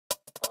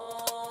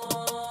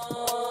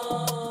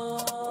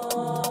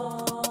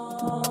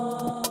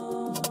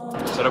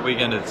Startup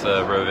Weekend,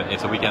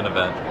 it's a weekend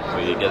event.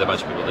 We get a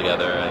bunch of people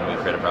together and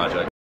we create a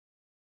project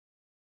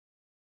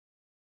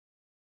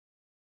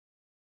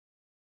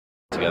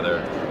together.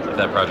 If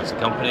that project's a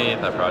company,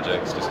 if that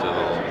project's just a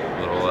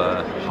little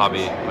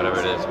hobby, whatever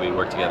it is, we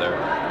work together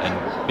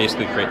and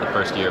basically create the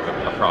first year of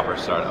a proper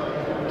startup.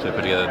 So we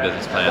put together a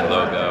business plan,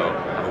 logo,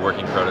 a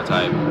working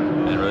prototype,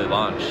 and really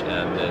launch.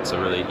 And it's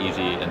a really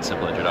easy and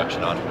simple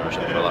introduction to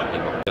entrepreneurship for a lot of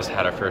people. We just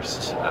had our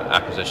first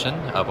acquisition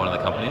of one of the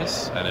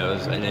companies, and it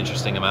was an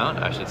interesting amount,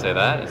 I should say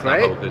that. It's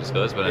not publicly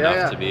disclosed, but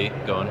enough to be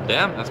going,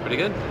 damn, that's pretty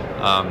good.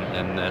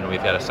 And then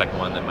we've got a second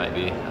one that might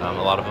be, a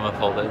lot of them have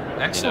folded.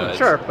 Excellent. You know,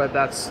 sure, but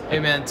that's... Hey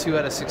man, 2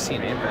 out of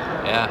 16 ain't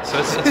bad. Yeah, so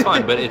it's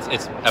fun, but it's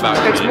about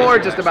community. It's more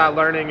just about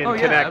learning and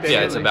connecting.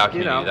 Yeah, it's about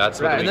community. You know,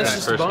 that's what the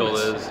first goal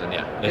is, and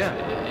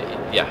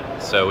yeah.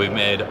 So we've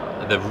made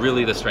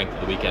the strength of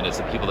the weekend is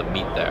the people that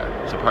meet there.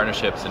 So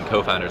partnerships and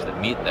co-founders that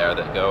meet there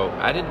that go,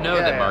 I didn't know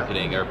that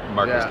marketing or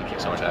marketers can kick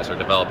so much ass, or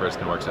developers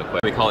can work so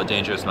quick. We call it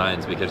dangerous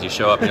minds because you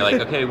show up and you're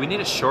like, okay, we need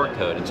a short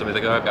code, and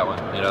somebody's like, oh, I've got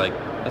one. You know, like,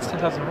 that's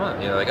 10,000 a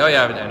month. You know, like, oh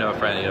yeah, I know a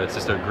friend. You know, it's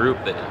just a group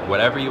that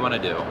whatever you want to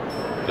do.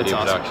 Video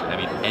production. I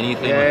mean,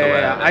 anything with the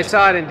web. I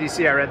saw it in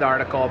DC. I read the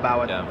article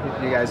about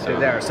what you guys did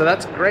there. So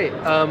that's great.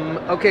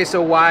 Okay,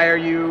 so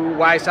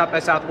why South by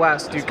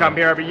Southwest? Do you come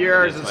here every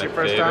year? Is this your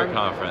first time? It's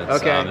my favorite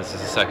conference. Okay. This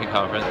is the second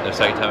conference. The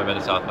second time I've been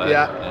to South by.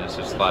 Yeah. And it's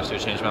just last year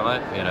changed my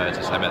life. You know,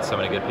 I met so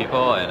many good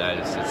people, and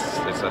it's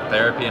a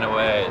therapy in a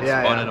way. It's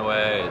fun in a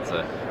way. It's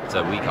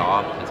a week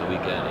off. It's a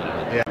weekend. You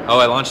know. Yeah. Oh,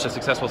 I launched a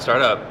successful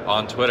startup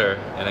on Twitter,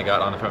 and I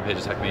got on the front page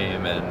of Tech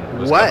Meme and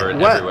was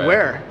covered everywhere.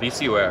 Where?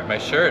 VC Wear. My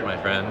shirt, my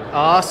friend.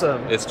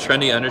 Awesome. It's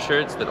trendy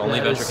undershirts that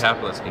only venture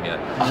capitalists can get.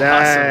 Nice.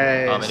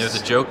 And it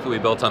was a joke that we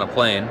built on a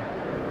plane. You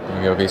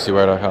can go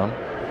vcwear.com.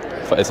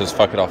 It says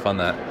 "fuck it, I'll fund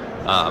that,"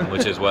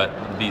 which is what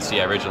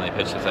VC originally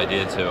pitched this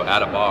idea to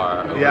at a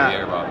bar over the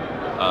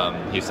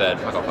Airbnb. He said,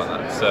 "Fuck, I'll fund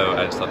that." So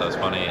I just thought that was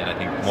funny, and I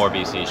think more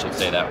VCs should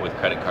say that with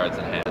credit cards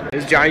in hand.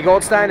 This is Jonny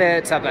Goldstein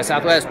at South by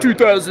Southwest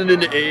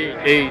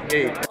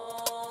 2008.